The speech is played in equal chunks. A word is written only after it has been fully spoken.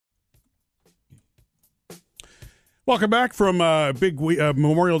Welcome back from big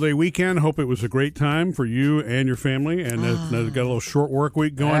Memorial Day weekend. Hope it was a great time for you and your family. And got a little short work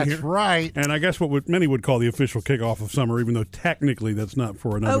week going here. That's right. And I guess what many would call the official kickoff of summer, even though technically that's not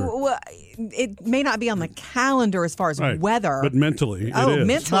for another. Oh, well, it may not be on the calendar as far as weather. But mentally, it is.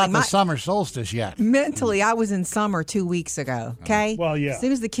 mentally. It's not the summer solstice yet. Mentally, I was in summer 2 weeks ago, okay? Well, yeah. As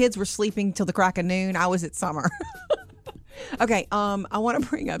soon as the kids were sleeping till the crack of noon, I was at summer. Okay, I want to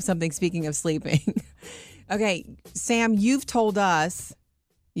bring up something, speaking of sleeping. Okay, Sam, you've told us,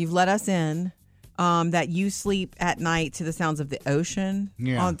 you've let us in, that you sleep at night to the sounds of the ocean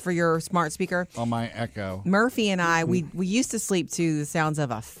for your smart speaker. On my Echo. Murphy and I, we used to sleep to the sounds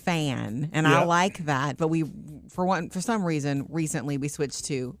of a fan, and I like that. But for some reason, recently we switched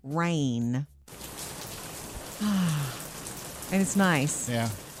to rain. And it's nice. Yeah.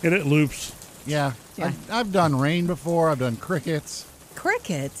 And it loops. Yeah. I've done rain before. I've done crickets.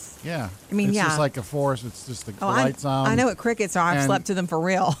 Crickets? Yeah. I mean, it's just like a forest. It's just the lights on. I know what crickets are. I've slept to them for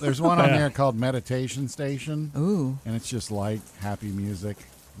real. There's one on there called Meditation Station. Ooh. And it's just light, happy music.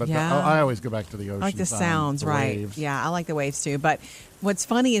 But Yeah. I always go back to the ocean. I like the sounds, the right? waves. Yeah, I like the waves too. But what's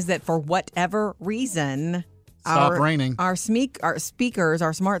funny is that for whatever reason, Stop raining. Our speakers,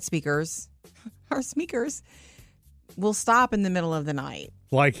 our smart speakers, our speakers will stop in the middle of the night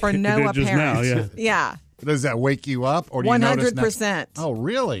Like for it no did apparent. just now, yeah. Yeah. Does that wake you up, or do you notice 100%. Oh,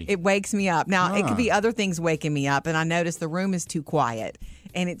 really? It wakes me up. Now, it could be other things waking me up, and I notice the room is too quiet,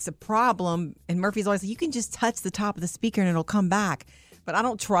 and it's a problem. And Murphy's always like, you can just touch the top of the speaker and it'll come back. But I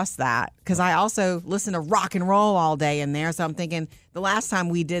don't trust that because I also listen to rock and roll all day in there. So I'm thinking the last time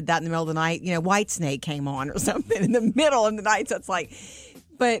we did that in the middle of the night, Whitesnake came on or something in the middle of the night. So it's like,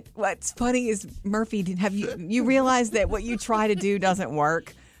 but what's funny is, Murphy, have you realize that what you try to do doesn't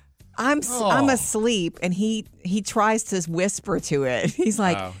work? I'm asleep, and he tries to whisper to it. He's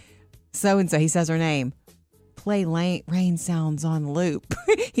like, so-and-so, he says her name. Play rain sounds on loop.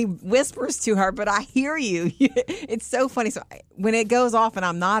 He whispers to her, but I hear you. It's so funny. So when it goes off and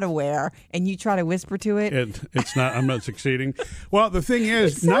I'm not aware, and you try to whisper to it, it's not. I'm not succeeding. Well, the thing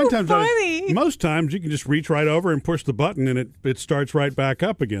is, it's so 9 times funny. most times you can just reach right over and push the button, and it starts right back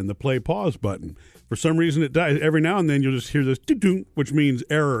up again. The play pause button. For some reason, it dies. Every now and then, you'll just hear this, which means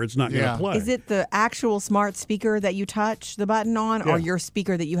error. It's not going to play. Is it the actual smart speaker that you touch the button on, or your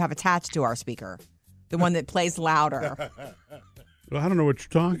speaker that you have attached to our speaker? The one that plays louder. Well, I don't know what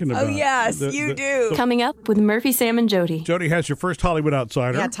you're talking about. Oh, yes, you do. Coming up with Murphy, Sam, and Jody. Jody has your first Hollywood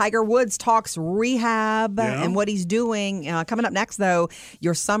Outsider. Yeah, Tiger Woods talks rehab and what he's doing. Coming up next, though,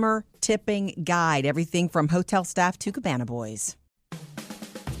 your summer tipping guide. Everything from hotel staff to Cabana Boys.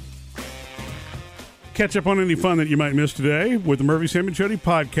 Catch up on any fun that you might miss today with the Murphy, Sam, and Jody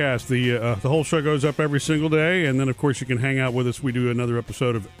podcast. The whole show goes up every single day, and then, of course, you can hang out with us. We do another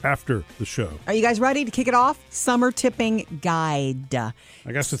episode of After the Show. Are you guys ready to kick it off? Summer tipping guide. I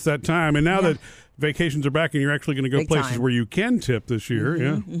guess it's that time. And now that vacations are back and you're actually going to go Big places time. where you can tip this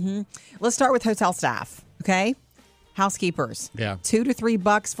year, Let's start with hotel staff, okay? Housekeepers. Yeah. $2 to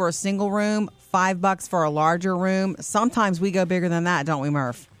 $3 for a single room, $5 for a larger room. Sometimes we go bigger than that, don't we,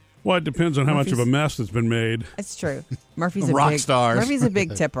 Murph? Well, it depends on how much of a mess that's been made. It's true. Murphy's a Rock big stars. Murphy's a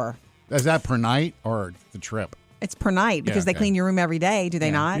big tipper. Is that per night or the trip? It's per night because they clean your room every day, do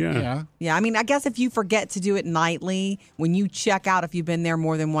they not? Yeah. Yeah, I mean, I guess if you forget to do it nightly, when you check out, if you've been there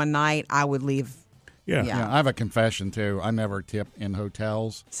more than one night, I would leave. Yeah. Yeah, I have a confession, too. I never tip in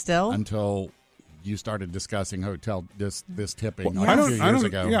hotels. Still? Until you started discussing this tipping I a few years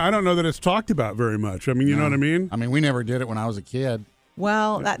ago. Yeah, I don't know that it's talked about very much. I mean, you know what I mean? I mean, we never did it when I was a kid.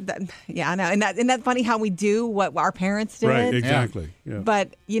 Well, that I know. And isn't that funny how we do what our parents did? Right, exactly. Yeah.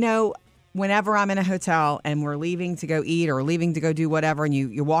 But, whenever I'm in a hotel and we're leaving to go eat or leaving to go do whatever, and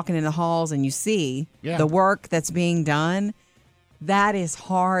you're walking in the halls and you see the work that's being done, that is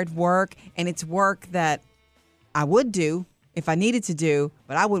hard work. And it's work that I would do if I needed to do,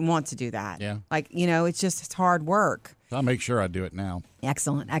 but I wouldn't want to do that. Yeah. It's hard work. I'll make sure I do it now.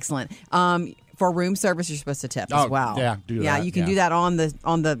 Excellent. For room service, you're supposed to tip as well. Yeah, do that. Yeah, you can do that on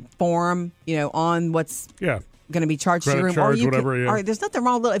the form, on what's going to be charged to your room. Charge, or you whatever, can, or there's nothing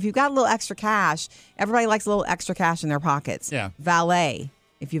wrong with if you've got a little extra cash. Everybody likes a little extra cash in their pockets. Yeah. Valet.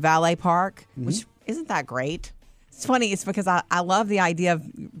 If you valet park, which isn't that great. It's funny. It's because I love the idea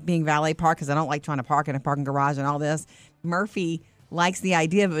of being valet park because I don't like trying to park in a parking garage and all this. Murphy likes the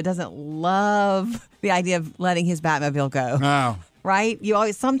idea of it, but doesn't love the idea of letting his Batmobile go. Oh. Right?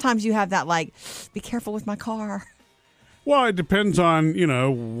 Sometimes you have that be careful with my car. Well, it depends on,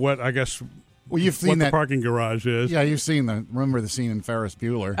 what I guess Well, you've seen what that. the parking garage is. Yeah, you've seen remember the scene in Ferris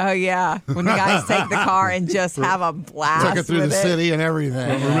Bueller. Oh, yeah. When the guys take the car and just have a blast. Took it through the city and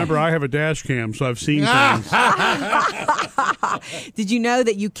everything. Remember, I have a dash cam, so I've seen things. Did you know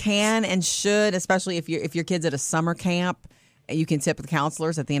that you can and should, especially if your kid's at a summer camp, you can tip the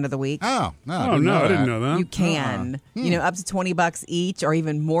counselors at the end of the week? Oh, no. I didn't know that. You can. Up to $20 each, or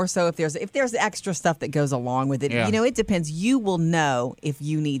even more so if there's extra stuff that goes along with it. Yeah. It depends. You will know if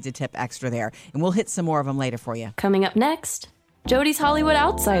you need to tip extra there. And we'll hit some more of them later for you. Coming up next, Jody's Hollywood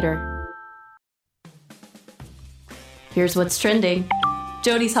Outsider. Here's what's trending.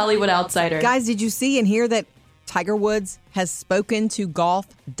 Jody's Hollywood Outsider. Guys, did you see and hear that Tiger Woods has spoken to Golf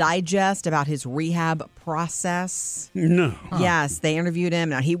Digest about his rehab process? No. Yes, they interviewed him.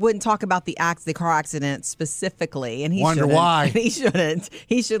 Now, he wouldn't talk about the car accident specifically, and he Wonder shouldn't. why. He shouldn't.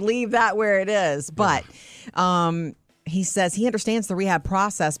 He should leave that where it is. But he says he understands the rehab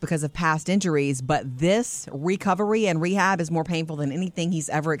process because of past injuries, but this recovery and rehab is more painful than anything he's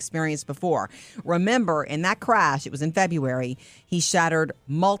ever experienced before. Remember, in that crash, it was in February, he shattered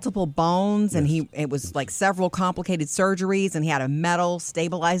multiple bones, and it was like several complicated surgeries, and he had a metal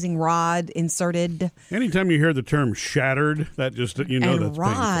stabilizing rod inserted. Anytime you hear the term shattered, that just, that's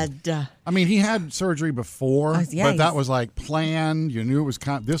painful. I mean, he had surgery before, but that was like planned. You knew it was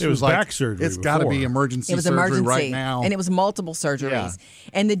this was like back surgery. It's got to be emergency. It was surgery emergency right now, and it was multiple surgeries.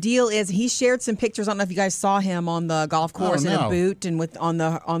 Yeah. And the deal is, he shared some pictures. I don't know if you guys saw him on the golf course in a boot and on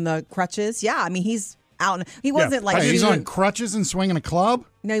the crutches. Yeah, I mean, he's out. He wasn't he's on crutches and swinging a club.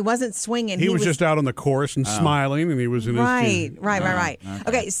 No, he wasn't swinging. He was just out on the course and smiling, and he was in his Right.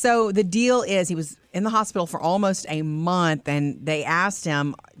 Okay, so the deal is, he was in the hospital for almost a month, and they asked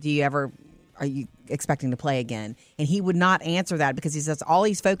him, are you expecting to play again? And he would not answer that, because he says all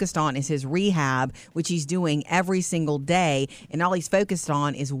he's focused on is his rehab, which he's doing every single day, and all he's focused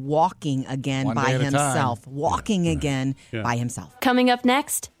on is walking again by himself. Walking again by himself. Coming up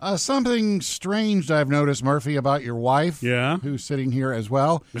next. Something strange I've noticed, Murphy, about your wife, Yeah. who's sitting here as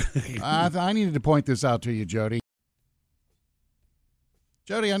well. I needed to point this out to you, Jody.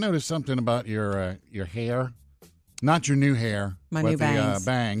 Jody, I noticed something about your hair. Not your new hair. My new bangs. The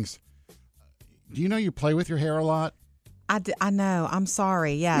bangs. Do you know you play with your hair a lot? I know. I'm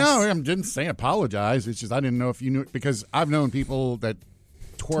sorry. Yes. No, I didn't say apologize. It's just I didn't know if you knew, because I've known people that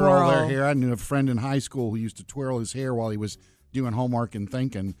twirl their hair. I knew a friend in high school who used to twirl his hair while he was doing homework and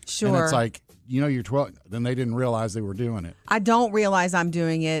thinking. Sure. And it's like, you're twirling. Then they didn't realize they were doing it. I don't realize I'm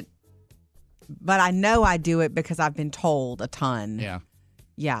doing it, but I know I do it because I've been told a ton. Yeah.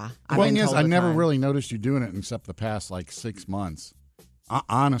 Yeah. The thing is, I never really noticed you doing it except the past 6 months.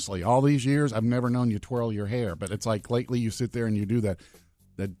 Honestly, all these years, I've never known you twirl your hair. But it's like lately you sit there and you do that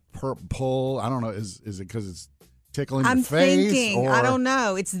pull. I don't know. Is it because it's tickling your face? I'm thinking. I don't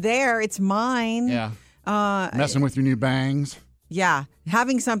know. It's there. It's mine. Yeah. Messing with your new bangs. Yeah.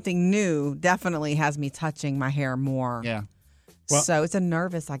 Having something new definitely has me touching my hair more. Yeah. Well, so it's a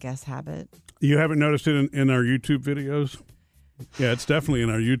nervous, I guess, habit. You haven't noticed it in our YouTube videos? Yeah, it's definitely in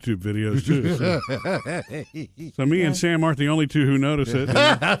our YouTube videos, too. So me and Sam aren't the only two who notice it.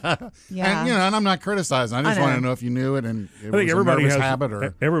 Yeah. And I'm not criticizing. I just want to know if you knew it and it I think was everybody a nervous has habit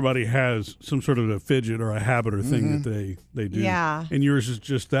or... Everybody has some sort of a fidget or a habit or thing that they do. Yeah. And yours is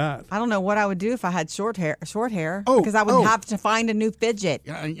just that. I don't know what I would do if I had short hair, Oh, because I would have to find a new fidget.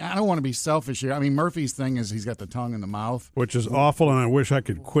 I don't want to be selfish here. I mean, Murphy's thing is he's got the tongue in the mouth. Which is awful, and I wish I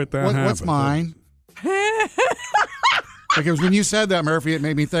could quit that habit. What's mine? Because when you said that, Murphy, it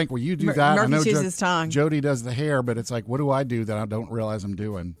made me think, well, you do that. Murphy I know chews his tongue. Jody does the hair, but it's like, what do I do that I don't realize I'm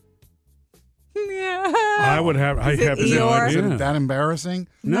doing? Yeah. I have no idea. Is it that embarrassing?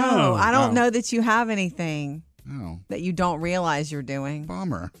 No, I don't know that you have anything that you don't realize you're doing.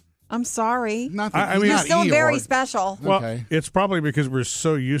 Bummer. I'm sorry. Not that, you're still very special. Well, okay. It's probably because we're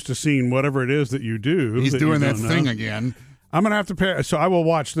so used to seeing whatever it is that you do. He's doing that thing again. I'm going to have to pay. So I will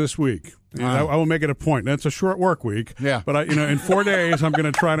watch this week. I will make it a point. That's a short work week. Yeah. But in 4 days, I'm going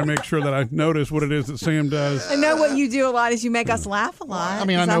to try to make sure that I notice what it is that Sam does. I know what you do a lot is you make us laugh a lot. I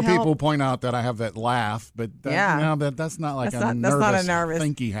mean, I know people point out that I have that laugh, but that's not like that's not a nervous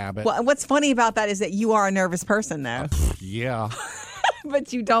thinky habit. Well, what's funny about that is that you are a nervous person, though. Yeah.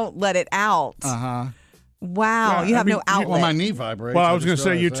 But you don't let it out. Uh-huh. Wow, you have no outlet. Well, my knee vibrates. Well, I was going to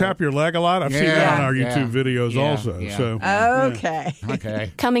say you tap your leg a lot. I've seen that on our YouTube videos also. Yeah. So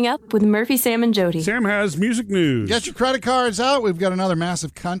Okay. Coming up with Murphy, Sam, and Jody. Sam has music news. Get your credit cards out. We've got another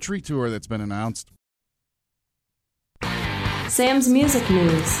massive country tour that's been announced. Sam's music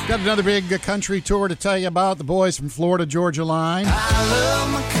news. Got another big country tour to tell you about. The boys from Florida Georgia Line. I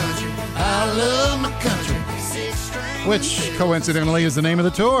love my country. I love my country. which coincidentally is the name of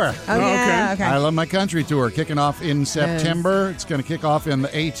the tour. Oh, yeah. Okay. I Love My Country tour, kicking off in September. It's going to kick off in the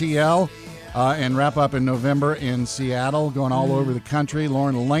ATL and wrap up in November in Seattle, going all over the country.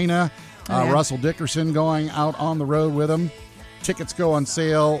 Lauren Elena, Russell Dickerson going out on the road with them. Tickets go on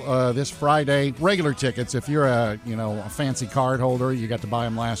sale this Friday. Regular tickets, if you're a fancy card holder, you got to buy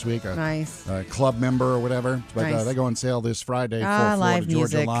them last week. A club member or whatever. But they go on sale this Friday for Florida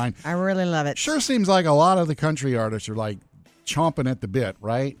Georgia Line. I really love it. Sure seems like a lot of the country artists are like chomping at the bit,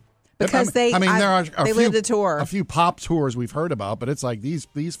 right? Because there are live the tour. A few pop tours we've heard about, but it's like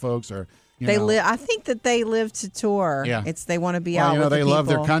these folks are. I think that they live to tour. Yeah. They want to be out with the they people. love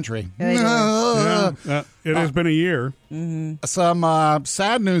their country. Yeah, it has been a year. Mm-hmm. Some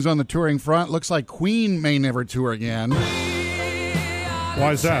sad news on the touring front. Looks like Queen may never tour again.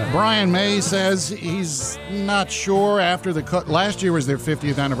 Why is that? Brian May says he's not sure after last year was their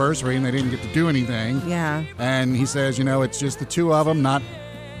 50th anniversary and they didn't get to do anything. Yeah. And he says, it's just the two of them, not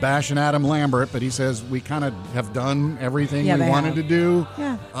bashing Adam Lambert, but he says we kind of have done everything we wanted to do.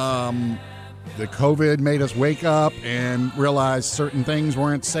 Yeah. The COVID made us wake up and realize certain things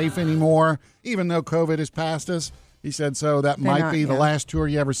weren't safe anymore, even though COVID has passed us. He said, so that might be the last tour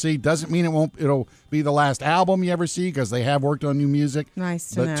you ever see. Doesn't mean it'll be the last album you ever see because they have worked on new music. Nice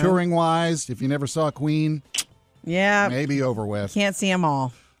to know. But touring-wise, if you never saw Queen, maybe over with. Can't see them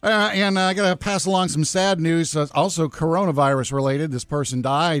all. And I got to pass along some sad news, also coronavirus related. This person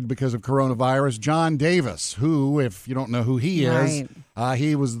died because of coronavirus. John Davis, who, if you don't know who he is,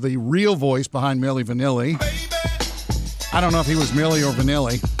 he was the real voice behind Milli Vanilli. I don't know if he was Milli or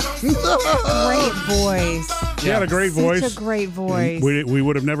Vanilli. Great voice. He had a great voice. Such a great voice. We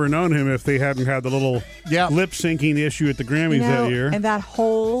would have never known him if they hadn't had the little lip syncing issue at the Grammys that year. And that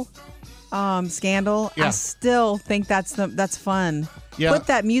whole scandal, I still think that's fun. Yeah. Put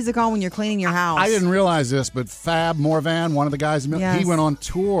that music on when you're cleaning your house. I didn't realize this, but Fab Morvan, one of the guys, he went on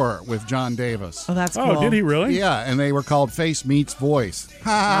tour with John Davis. Oh, that's cool. Oh, did he really? Yeah, and they were called Face Meets Voice.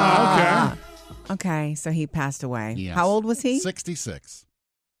 Okay. Okay, so he passed away. Yes. How old was he? 66.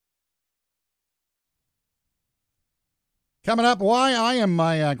 Coming up, why I am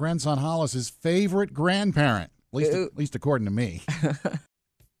my grandson Hollis's favorite grandparent, at least according to me.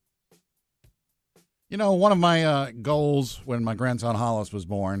 One of my goals when my grandson Hollis was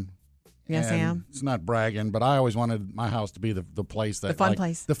born. Yes, Sam. It's not bragging, but I always wanted my house to be the place that the fun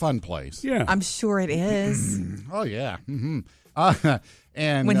place. The fun place. Yeah, I'm sure it is. Oh yeah. Mm-hmm.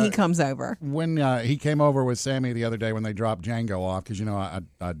 And when he comes over. When he came over with Sammy the other day when they dropped Django off, because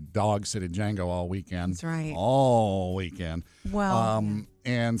I dog-sitted Django all weekend. That's right. All weekend. Well,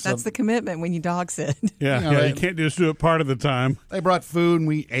 and so that's the commitment when you dog sit. Yeah, you can't just do it part of the time. They brought food and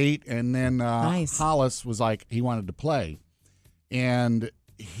we ate, and then nice. Hollis was like, he wanted to play. And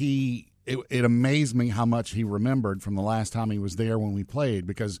it amazed me how much he remembered from the last time he was there when we played,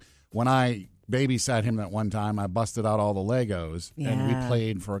 because when I babysat him that one time, I busted out all the Legos, and we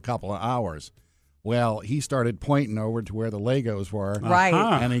played for a couple of hours. Well, he started pointing over to where the Legos were. Right.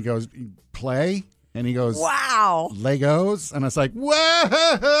 And he goes, play? And he goes, wow. Legos? And I was like,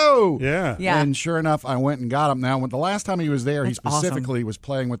 whoa! Yeah. And sure enough, I went and got him. Now, the last time he was there, That's he specifically was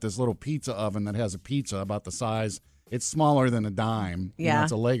playing with this little pizza oven that has a pizza about the size. It's smaller than a dime. Yeah.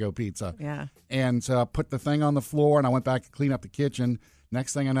 It's a Lego pizza. Yeah. And so I put the thing on the floor, and I went back to clean up the kitchen.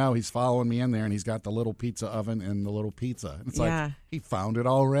 Next thing I know, he's following me in there, and he's got the little pizza oven and the little pizza. It's like he found it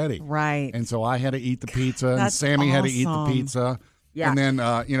already. Right. And so I had to eat the pizza, and That's Sammy had to eat the awesome. pizza. Yeah. And then,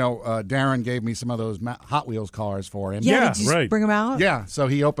 Darren gave me some of those Hot Wheels cars for him. Yeah, did you bring them out? Yeah, so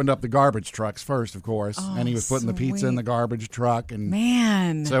he opened up the garbage trucks first, of course, and he was putting the pizza in the garbage truck. And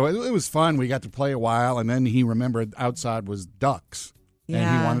man. So it was fun. We got to play a while, and then he remembered outside was ducks. And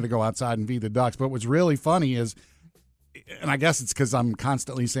he wanted to go outside and feed the ducks. But what's really funny is, and I guess it's because I'm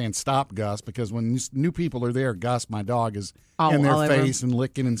constantly saying stop, Gus, because when new people are there, Gus, my dog, is in their face and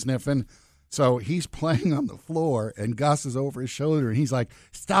licking and sniffing. So he's playing on the floor, and Gus is over his shoulder, and he's like,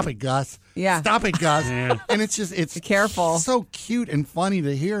 stop it, Gus. Yeah. Stop it, Gus. And it's Be careful. So cute and funny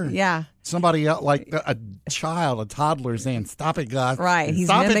to hear. Yeah. Somebody else, like a toddler saying, stop it, Gus. Right. He's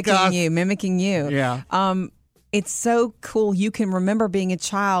stop mimicking you. Yeah. It's so cool. You can remember being a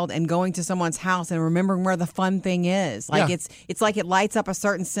child and going to someone's house and remembering where the fun thing is. Like it's like it lights up a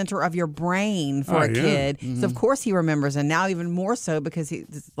certain center of your brain for a kid. Mm-hmm. So of course he remembers, and now even more so because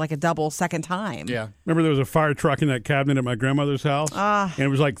it's like a double second time. Yeah. Remember there was a fire truck in that cabinet at my grandmother's house? And it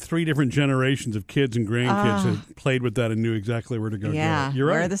was like 3 different generations of kids and grandkids that played with that and knew exactly where to go. Yeah. You're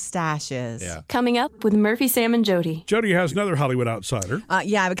right. Where the stash is. Yeah. Coming up with Murphy, Sam, and Jody. Jody has another Hollywood outsider.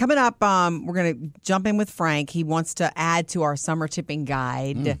 But coming up, we're going to jump in with Frank. he wants to add to our summer tipping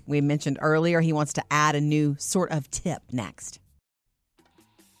guide. We mentioned earlier he wants to add a new sort of tip next.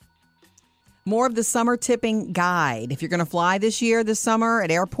 More of the summer tipping guide. If you're going to fly this summer,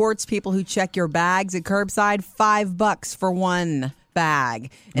 at airports, people who check your bags at curbside, $5 for one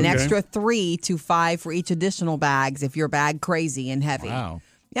bag. An extra $3 to $5 for each additional bags if your bag crazy and heavy. Wow.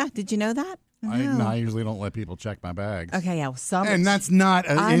 Yeah, did you know that? I usually don't let people check my bags. Okay, yeah. And that's not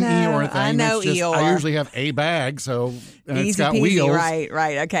an Eeyore thing. I know that's just, Eeyore. I usually have a bag, so it's got peasy, wheels.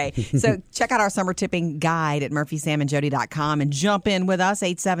 Right. Okay. So check out our summer tipping guide at murphysamandjody.com and jump in with us,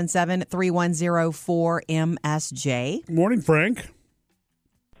 877-310-4MSJ. Morning, Frank.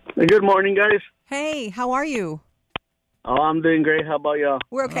 Good morning, guys. Hey, how are you? Oh, I'm doing great. How about y'all?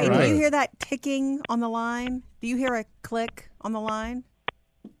 We're okay. All right. Do you hear that ticking on the line? Do you hear a click on the line?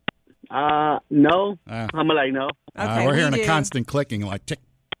 No. I'm like, no. Okay, we're we hearing do. a constant clicking, like tick,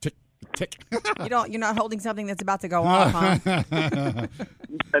 tick, tick. You're not holding something that's about to go off, huh?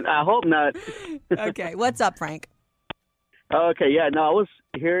 I hope not. Okay. What's up, Frank? Okay, yeah. No, I was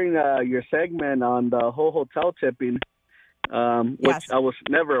hearing your segment on the whole hotel tipping, which Yes. I was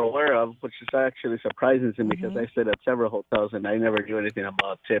never aware of, which is actually surprising to me because I stayed at several hotels and I never knew anything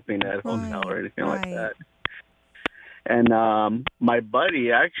about tipping at a hotel or anything like that. And my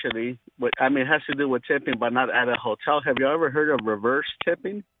buddy actually, it has to do with tipping, but not at a hotel. Have you ever heard of reverse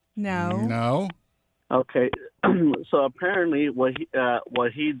tipping? No. No. Okay, so apparently what he does,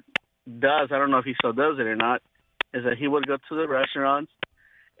 I don't know if he still does it or not, is that he would go to the restaurants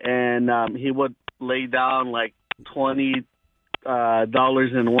and he would lay down like $20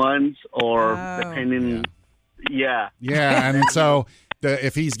 in ones or depending. Yeah. Yeah, and so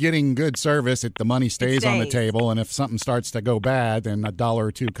if he's getting good service, the money stays on the table, and if something starts to go bad, then $1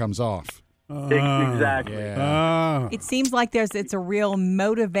 or $2 comes off. Exactly. Yeah. It seems like it's a real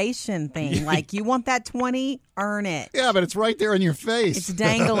motivation thing. Like you want that 20, earn it. Yeah, but it's right there in your face. It's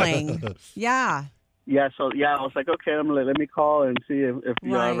dangling. Yeah. Yeah, so I was like, okay, let me call and see if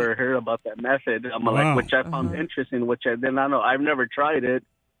you Right. ever heard about that method. Wow. Which I found interesting, which I did not know. I've never tried it,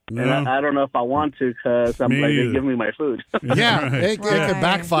 and I don't know if I want to because Me they either. give me my food. Yeah, Right. it could Right.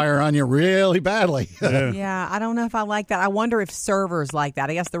 backfire on you really badly. Yeah, I don't know if I like that. I wonder if servers like that.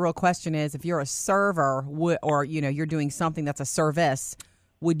 I guess the real question is if you're a server or you're doing something that's a service,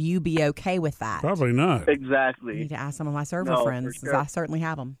 would you be okay with that? Probably not. I Exactly. need to ask some of my server No, friends, for 'cause sure. I certainly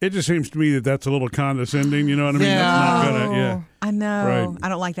have them. It just seems to me that's a little condescending. You know what I mean? Yeah. That's not good. Yeah. I know. Right. I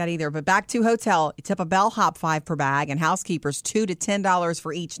don't like that either. But back to hotel. You tip a bellhop $5 per bag and housekeepers $2 to $10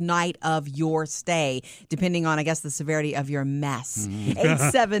 for each night of your stay, depending on, I guess, the severity of your mess.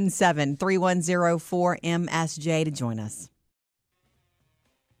 877-310-4MSJ to join us.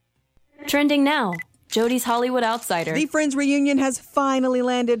 Trending now. Jody's Hollywood Outsider. The Friends reunion has finally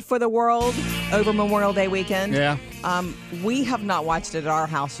landed for the world over Memorial Day weekend. Yeah. We have not watched it at our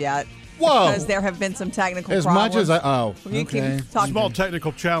house yet. Whoa. Because there have been some technical As problems. much as You okay. can talk. Small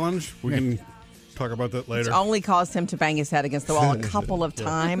technical challenge. We can talk about that It's later. only caused him to bang his head against the wall a couple of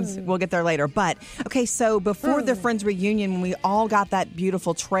times. We'll get there later. But, okay, so before the Friends reunion, when we all got that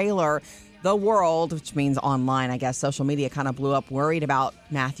beautiful trailer, the world, which means online, I guess, social media kind of blew up worried about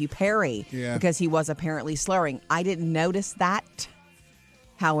Matthew Perry because he was apparently slurring. I didn't notice that.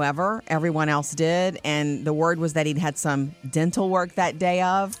 However, everyone else did. And the word was that he'd had some dental work that day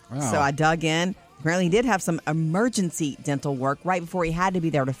of. Wow. So I dug in. Apparently, he did have some emergency dental work right before he had to be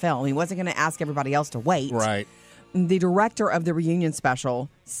there to film. He wasn't going to ask everybody else to wait. Right. The director of the reunion special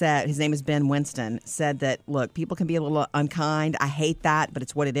said, his name is Ben Winston, said that, look, people can be a little unkind. I hate that, but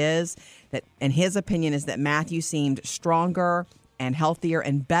it's what it is. And his opinion is that Matthew seemed stronger and healthier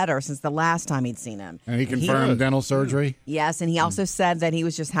and better since the last time he'd seen him. And he confirmed dental surgery? Yes, and he also said that he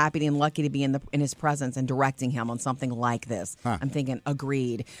was just happy and lucky to be in his presence and directing him on something like this. Huh. I'm thinking,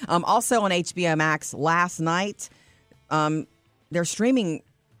 agreed. Also on HBO Max last night, they're streaming.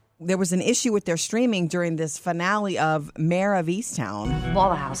 There was an issue with their streaming during this finale of Mayor of Easttown.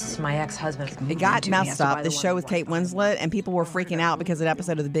 Wallace is my ex-husband. It got messed up. The show with Kate Winslet, and people were freaking out because an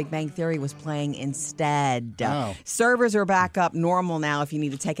episode of The Big Bang Theory was playing instead. Oh. Servers are back up normal now if you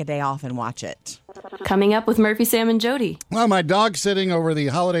need to take a day off and watch it. Coming up with Murphy, Sam, and Jody. Well, my dog sitting over the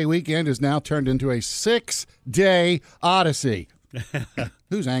holiday weekend is now turned into a 6-day odyssey.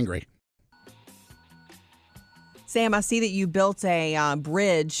 Who's angry? Sam, I see that you built a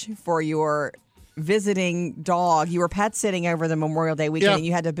bridge for your visiting dog. You were pet sitting over the Memorial Day weekend, Yep. and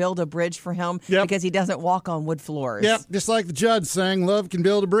you had to build a bridge for him Yep. because he doesn't walk on wood floors. Yep, just like the judge sang, love can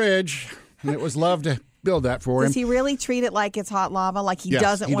build a bridge. And it was love to build that for him. Does he really treat it like it's hot lava? Like he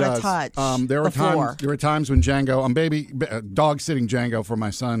doesn't want to touch There the floor? There were times when Django, dog sitting Django for my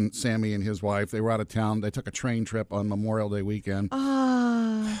son Sammy and his wife. They were out of town. They took a train trip on Memorial Day weekend.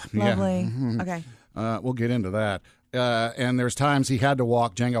 Ah, lovely. Yeah. Okay. We'll get into that. And there's times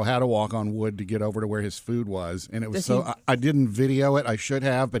Django had to walk on wood to get over to where his food was. And it was I didn't video it. I should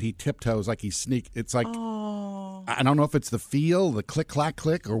have, but he tiptoes like he's It's like, I don't know if it's the feel, the click, clack,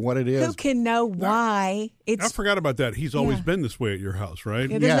 click, or what it is. Who can know why? I forgot about that. He's always been this way at your house, right?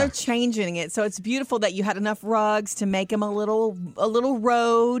 Yeah, there's no changing it. So it's beautiful that you had enough rugs to make him a little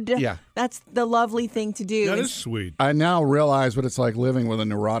road. Yeah. That's the lovely thing to do. That is sweet. I now realize what it's like living with a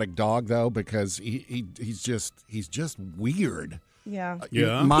neurotic dog, though, because he's just weird. Yeah.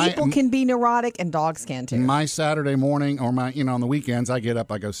 People can be neurotic and dogs can too. My Saturday morning or on the weekends, I get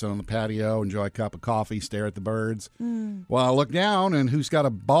up, I go sit on the patio, enjoy a cup of coffee, stare at the birds. Well, I look down and who's got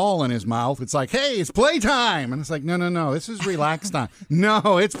a ball in his mouth? It's like, hey, it's playtime. And it's like, no, this is relax time.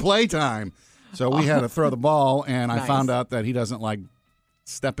 No, it's playtime. So we had to throw the ball, and I found out that he doesn't like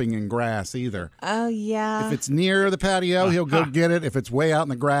stepping in grass either. Oh, yeah. If it's near the patio, he'll go get it. If it's way out in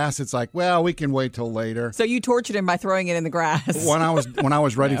the grass, it's like, well, we can wait till later. So you tortured him by throwing it in the grass. When I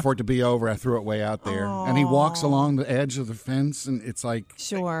was ready for it to be over, I threw it way out there. And he walks along the edge of the fence, and it's like...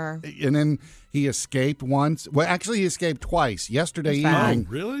 Sure. And then he escaped once. Well, actually, he escaped twice. Yesterday evening.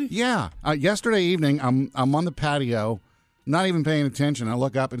 Oh, really? Yeah. Yesterday evening, I'm on the patio, not even paying attention. I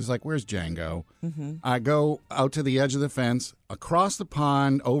look up, and it's like, where's Django? Mm-hmm. I go out to the edge of the fence, across the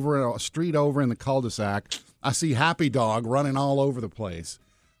pond, over a street over in the cul-de-sac. I see Happy Dog running all over the place.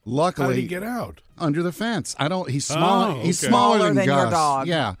 Luckily, how did he get out? Under the fence. He's smaller. Okay. He's smaller than your Gus. dog.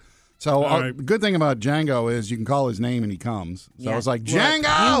 Yeah. So right. the good thing about Django is you can call his name and he comes. So I was like,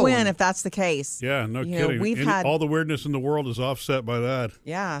 Django! You win if that's the case. Yeah, no kidding. We've had all the weirdness in the world is offset by that.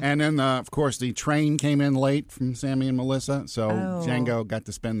 Yeah. And then, of course, the train came in late from Sammy and Melissa. So Django got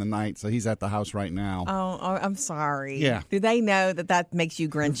to spend the night. So he's at the house right now. Oh, I'm sorry. Yeah. Do they know that makes you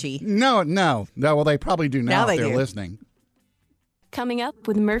grinchy? No. Well, they probably do now if they're listening. Coming up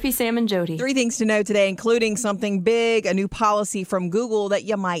with Murphy, Sam, and Jody. 3 things to know today, including something big, a new policy from Google that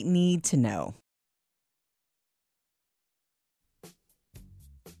you might need to know.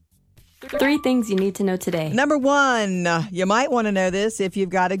 3 things you need to know today. Number 1, you might want to know this if you've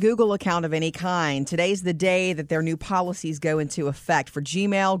got a Google account of any kind. Today's the day that their new policies go into effect for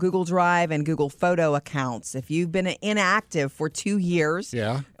Gmail, Google Drive, and Google Photo accounts. If you've been inactive for 2 years,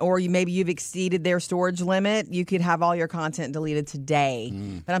 or maybe you've exceeded their storage limit, you could have all your content deleted today.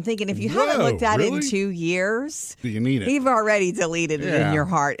 But I'm thinking if you haven't looked at it in 2 years, do you need it? You've already deleted it in your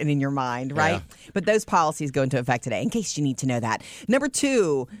heart and in your mind, right? Yeah. But those policies go into effect today, in case you need to know that. Number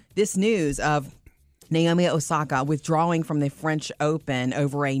 2, this news of Naomi Osaka withdrawing from the French Open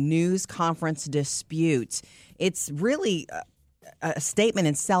over a news conference dispute. It's really a statement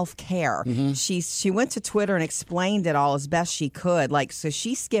in self-care. Mm-hmm. She went to Twitter and explained it all as best she could. So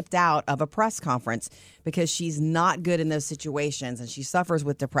she skipped out of a press conference because she's not good in those situations, and she suffers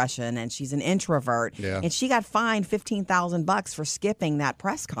with depression, and she's an introvert. Yeah. And she got fined $15,000 for skipping that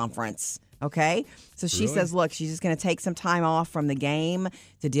press conference. Okay? So she says, look, she's just going to take some time off from the game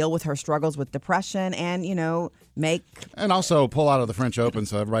to deal with her struggles with depression and, And also pull out of the French Open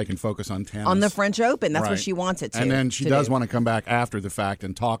so everybody can focus on tennis. On the French Open. That's what she wants it to. And then she does want to come back after the fact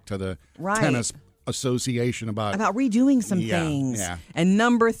and talk to the tennis association about redoing some things. Yeah. And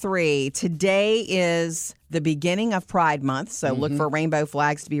number 3, today is the beginning of Pride Month. So look for rainbow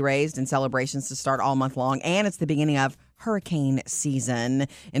flags to be raised and celebrations to start all month long. And it's the beginning of hurricane season.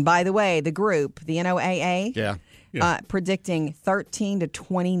 And by the way, the group, the NOAA, predicting 13 to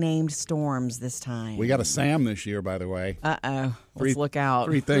 20 named storms this time. We got a Sam this year, by the way. Uh-oh. Let's look out.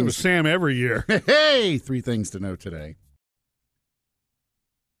 3 It things. was Sam every year. Hey, 3 things to know today.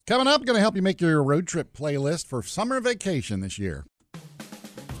 Coming up, going to help you make your road trip playlist for summer vacation this year.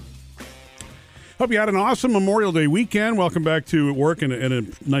 Hope you had an awesome Memorial Day weekend. Welcome back to work and a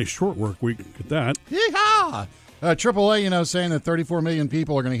nice short work week at that. Yeehaw! AAA, saying that 34 million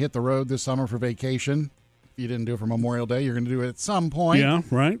people are going to hit the road this summer for vacation. If you didn't do it for Memorial Day, you're going to do it at some point. Yeah,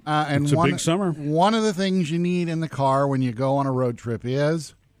 right. And it's a big summer. One of the things you need in the car when you go on a road trip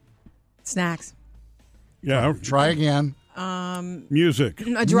is... Snacks. Yeah. Try again. Music.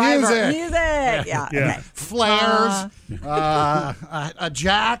 A driver. Music. Yeah. Okay. Flares. A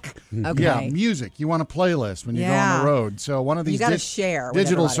jack. Okay. Yeah, music. You want a playlist when you go on the road. So one of these you gotta share with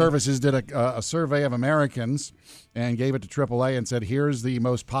digital everybody. services did a survey of Americans and gave it to AAA and said, here's the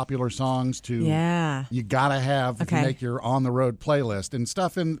most popular songs you got to have if you make your on-the-road playlist. And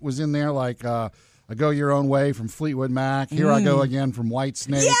stuff was in there like Go Your Own Way from Fleetwood Mac. Here I Go Again from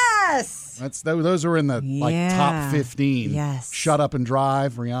Whitesnake. Yes. Those are in the top 15. Yes. Shut Up and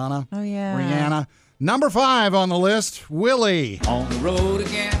Drive, Rihanna. Oh, yeah. Rihanna. Number 5 on the list, Willie. On the road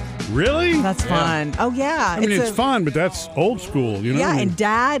again. Really? That's fun. Oh, yeah. I mean, it's fun, but that's old school, you know? Yeah, and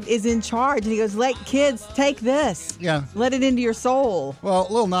Dad is in charge, and he goes, let kids take this. Yeah. Let it into your soul. Well,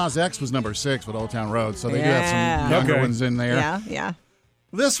 Lil Nas X was number 6 with Old Town Road, so they do have some younger ones in there. Yeah.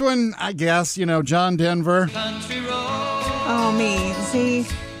 This one, I guess, John Denver. Oh, me. See?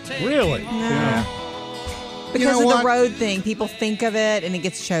 Really? No. Because of the road thing. People think of it, and it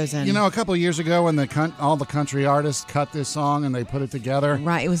gets chosen. A couple of years ago when all the country artists cut this song and they put it together.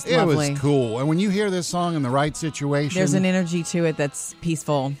 Right, it was lovely. It was cool. And when you hear this song in the right situation. There's an energy to it that's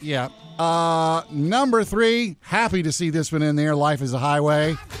peaceful. Yeah. Number 3, happy to see this one in there, Life is a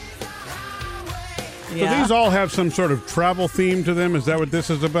Highway. So these all have some sort of travel theme to them? Is that what this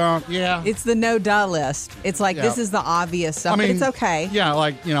is about? Yeah. It's the no-duh list. It's like, this is the obvious stuff, but it's okay. Yeah,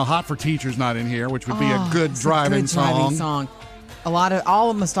 like, Hot for Teacher's not in here, which would be a good driving song.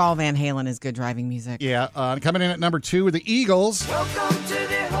 Almost all Van Halen is good driving music. Yeah. Coming in at number 2 are the Eagles. Welcome to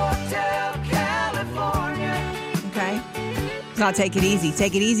the Hotel California. Okay. It's not Take It Easy.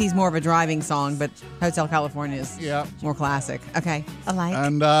 Take It Easy is more of a driving song, but Hotel California is more classic. Okay. I like.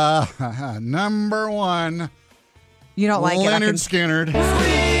 And number 1. You don't like Leonard Skinner.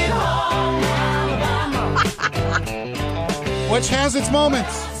 Which has its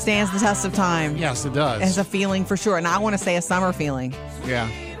moments. Stands the test of time. Yes, it does. It has a feeling for sure. And I want to say a summer feeling. Yeah.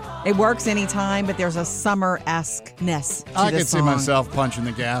 It works anytime, but there's a summer-esque-ness to I this could see song. myself punching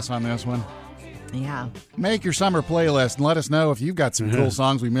the gas on this one. Yeah. Make your summer playlist and let us know if you've got some cool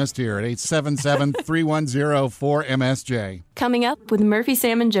songs we missed here at 877-310-4MSJ. Coming up with Murphy,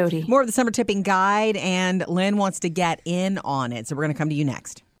 Sam, and Jody. More of the summer tipping guide, and Lynn wants to get in on it. So we're going to come to you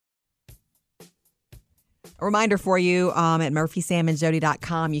next. A reminder for you, at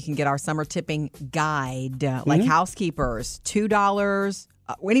murphysamandjody.com, you can get our summer tipping guide. Like housekeepers, $2,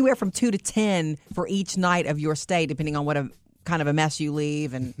 anywhere from 2 to 10 for each night of your stay, depending on what kind of a mess you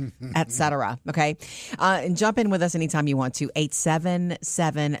leave and et cetera. Okay. And jump in with us anytime you want to.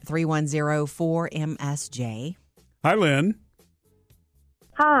 877-310-4MSJ. Hi, Lynn.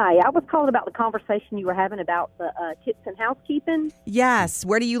 Hi. I was calling about the conversation you were having about the tips in housekeeping. Yes.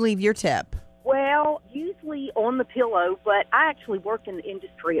 Where do you leave your tip? Well, usually on the pillow, but I actually worked in the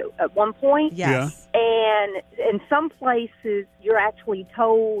industry at one point. Yes. And in some places, you're actually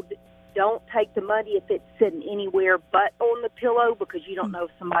told don't take the money if it's sitting anywhere but on the pillow because you don't know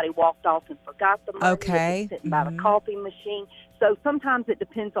if somebody walked off and forgot the money. Okay. If it's sitting by the coffee machine. So sometimes it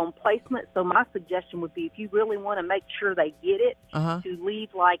depends on placement. So my suggestion would be if you really want to make sure they get it, to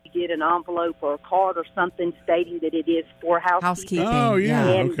leave get an envelope or a card or something stating that it is for housekeeping. Oh, yeah.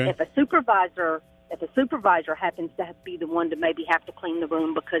 And Okay. if a supervisor happens to be the one to maybe have to clean the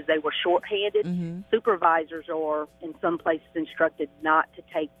room because they were shorthanded, supervisors are in some places instructed not to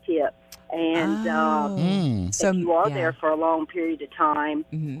take tips. And if you are there for a long period of time,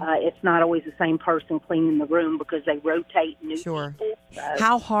 it's not always the same person cleaning the room because they rotate new people. So.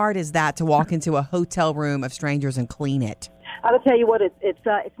 How hard is that to walk into a hotel room of strangers and clean it? I'll tell you what,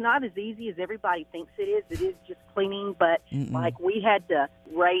 it's not as easy as everybody thinks it is. It is just cleaning, but like we had to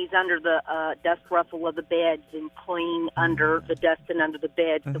raise under the dust ruffle of the beds and clean under the dust and under the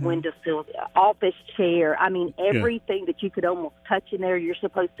beds, the windowsill, office chair. I mean, everything that you could almost touch in there, you're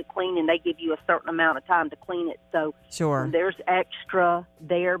supposed to clean, and they give you a certain amount of time to clean it. So there's extra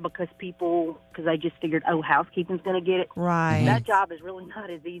there because they just figured, housekeeping's going to get it. Right. That job is really not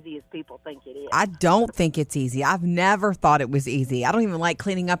as easy as people think it is. I don't think it's easy. I've never thought it was easy. I don't even like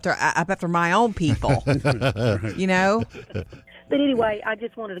cleaning up after my own people. You know? But anyway, I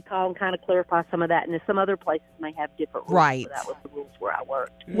just wanted to call and kind of clarify some of that. And some other places may have different rules. Right. So that was the rules where I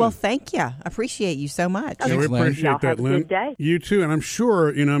worked. Well, thank you. Appreciate you so much. Yeah, we appreciate Y'all that, have a Lynn. good day. You too. And I'm sure,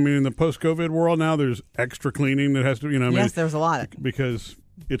 in the post-COVID world now, there's extra cleaning that has to, Yes, there's a lot. Because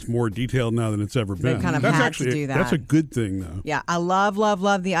it's more detailed now than it's ever been. They kind of that's had actually, to do that. That's a good thing, though. Yeah, I love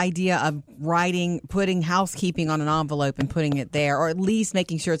the idea of putting housekeeping on an envelope and putting it there, or at least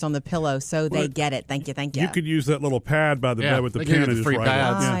making sure it's on the pillow so they get it. Thank you. You could use that little pad by the bed with the they give you pen the and just free write it.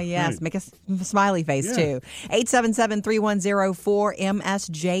 pads. Yes. Right. Make a smiley face, too.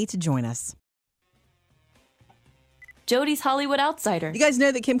 877-310-4MSJ to join us. Jody's Hollywood Outsider. You guys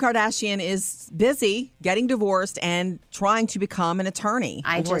know that Kim Kardashian is busy getting divorced and trying to become an attorney.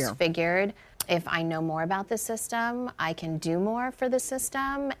 I just figured if I know more about the system, I can do more for the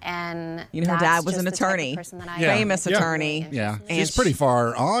system. And You know, her dad was an attorney, famous attorney. Yeah, And she's pretty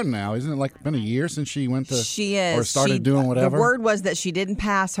far on now, isn't it? Like been a year since she went to She is. or started doing whatever. The word was that she didn't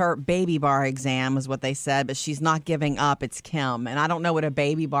pass her baby bar exam, is what they said, but she's not giving up. It's Kim, and I don't know what a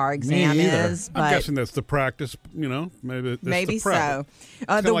baby bar exam is. But I'm guessing that's the practice. You know, maybe that's maybe the prep. so. It's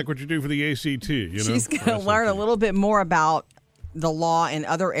kind of like what you do for the ACT. You know, She's going to learn a little bit more about the law in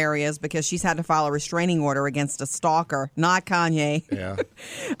other areas because she's had to file a restraining order against a stalker, not Kanye.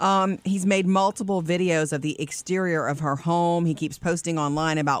 Yeah. He's made multiple videos of the exterior of her home. He keeps posting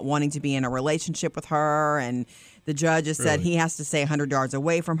online about wanting to be in a relationship with her, and the judge has said he has to stay 100 yards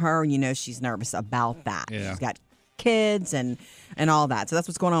away from her, and you know she's nervous about that. Yeah. She's got kids and all that. So that's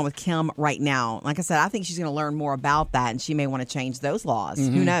what's going on with Kim right now. Like I said, I think she's going to learn more about that, and she may want to change those laws.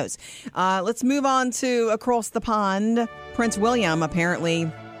 Who knows? Let's move on to across the pond. Prince William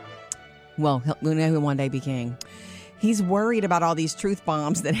apparently, well, he'll know who one day be king. He's worried about all these truth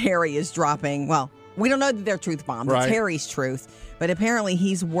bombs that Harry is dropping. Well, we don't know that they're truth bombs. Right. It's Harry's truth. But apparently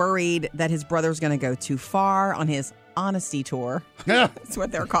he's worried that his brother's going to go too far on his honesty tour. That's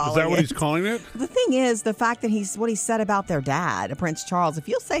what they're calling it. Is that what he's calling it? The thing is, the fact that what he said about their dad, Prince Charles, if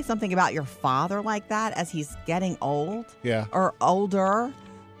you'll say something about your father like that as he's getting old Yeah. or older,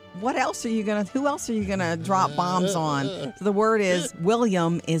 who else are you going to drop bombs on? So the word is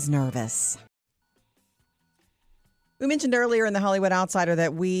William is nervous. We mentioned earlier in the Hollywood Outsider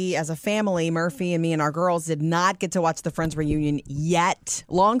that we, as a family, Murphy and me and our girls, did not get to watch the Friends reunion yet.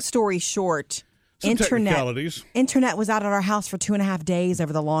 Long story short, Some technicalities. Internet was out at our house for 2.5 days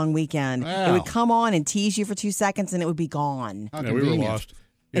over the long weekend. Wow. It would come on and tease you for 2 seconds, and it would be gone. How Yeah, we were convenient. lost.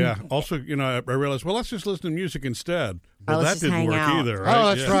 Yeah. Also, you know, I realized, well, let's just listen to music instead. Well, let's that just didn't hang work out. either, right? Oh,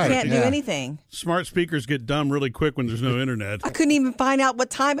 that's Yeah. right. You can't do Yeah. anything. Smart speakers get dumb really quick when there's no internet. I couldn't even find out what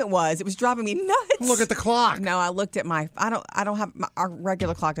time it was. It was driving me nuts. Look at the clock. No, I looked at I don't have our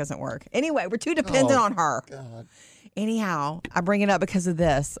regular clock doesn't work. Anyway, we're too dependent on her. God. Anyhow, I bring it up because of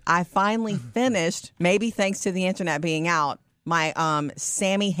this. I finally finished, maybe thanks to the internet being out, my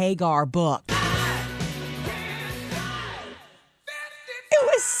Sammy Hagar book. It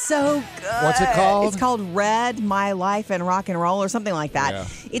was so good. What's it called? It's called Red, My Life in Rock and Roll or something like that. Yeah.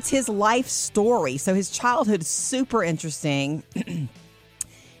 It's his life story. So his childhood is super interesting.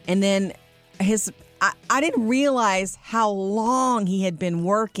 And then I didn't realize how long he had been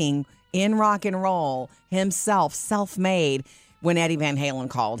working in rock and roll himself, self-made, when Eddie Van Halen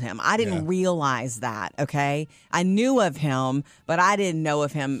called him. I didn't realize that, okay? I knew of him, but I didn't know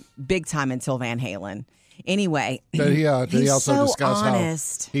of him big time until Van Halen. Anyway, Did he he's also so discuss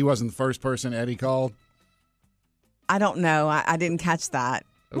honest. how he wasn't the first person Eddie called? I don't know. I didn't catch that.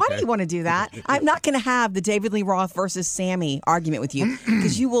 Why do Okay. you want to do that? I'm not going to have the David Lee Roth versus Sammy argument with you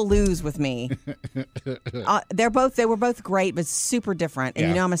because you will lose with me. They were both great, but super different. And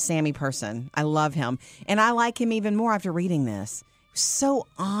you know I'm a Sammy person. I love him, and I like him even more after reading this. So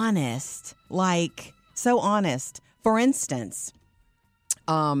honest, so honest. For instance,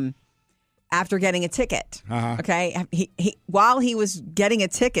 after getting a ticket, okay, he while he was getting a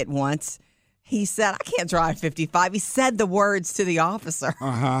ticket once. He said, I can't drive 55. He said the words to the officer.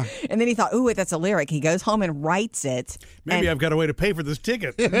 And then he thought, ooh, that's a lyric. He goes home and writes it. Maybe and I've got a way to pay for this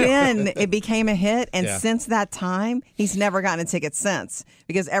ticket. then it became a hit. And Yeah. since that time, he's never gotten a ticket since.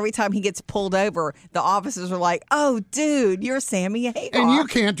 Because every time he gets pulled over, the officers are like, oh, dude, you're Sammy Hagar. And you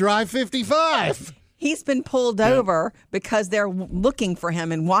can't drive 55. He's been pulled over because they're looking for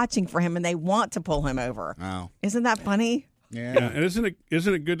him and watching for him, and they want to pull him over. Wow. Isn't that funny? Yeah. Yeah, and isn't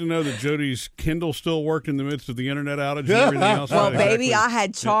it good to know that Jody's Kindle still worked in the midst of the internet outage and everything else? Well, Right, baby, exactly. I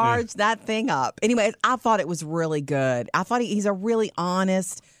had charged that thing up. Anyways, I thought it was really good. I thought he's a really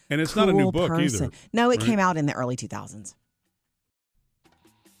honest, And it's cool not a new book person. either. No, it right? came out in the early 2000s.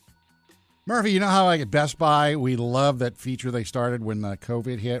 Murphy, you know how like at Best Buy, we love that feature they started when the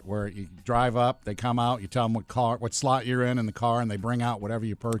COVID hit where you drive up, they come out, you tell them what slot you're in the car, and they bring out whatever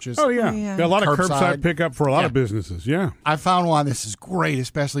you purchase. Oh, yeah. Yeah. Got a lot of Curbside. curbside pickup for a lot of businesses. Yeah. I found one. This is great,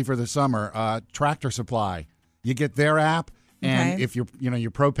 especially for the summer. Tractor Supply. You get their app, and Okay. if your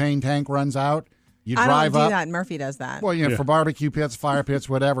propane tank runs out, you I drive don't do up. that. Murphy does that. Well, for barbecue pits, fire pits,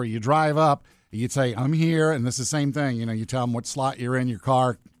 whatever, you drive up, you'd say, I'm here, and this is the same thing. You tell them what slot you're in, your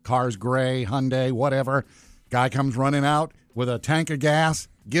car's gray, Hyundai, whatever. Guy comes running out with a tank of gas,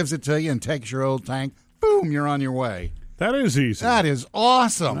 gives it to you, and takes your old tank. Boom, you're on your way. That is easy. That is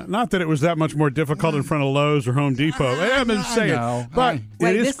awesome. Not that it was that much more difficult in front of Lowe's or Home Depot. I'm just saying. know. But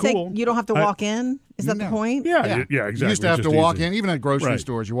Wait, it is cool. you don't have to walk in? Is that the point? Yeah, exactly. You used to have It's to just walk easy. in, even at grocery Right.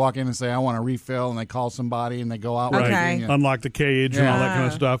 stores. You walk in and say, I want a refill, and they call somebody, and they go out with Okay. you. Unlock the cage and all that kind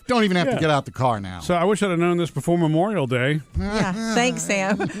of stuff. Don't even have Yeah. to get out the car now. So I wish I'd have known this before Memorial Day. Yeah. Thanks,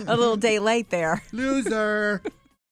 Sam. A little day late there. Loser.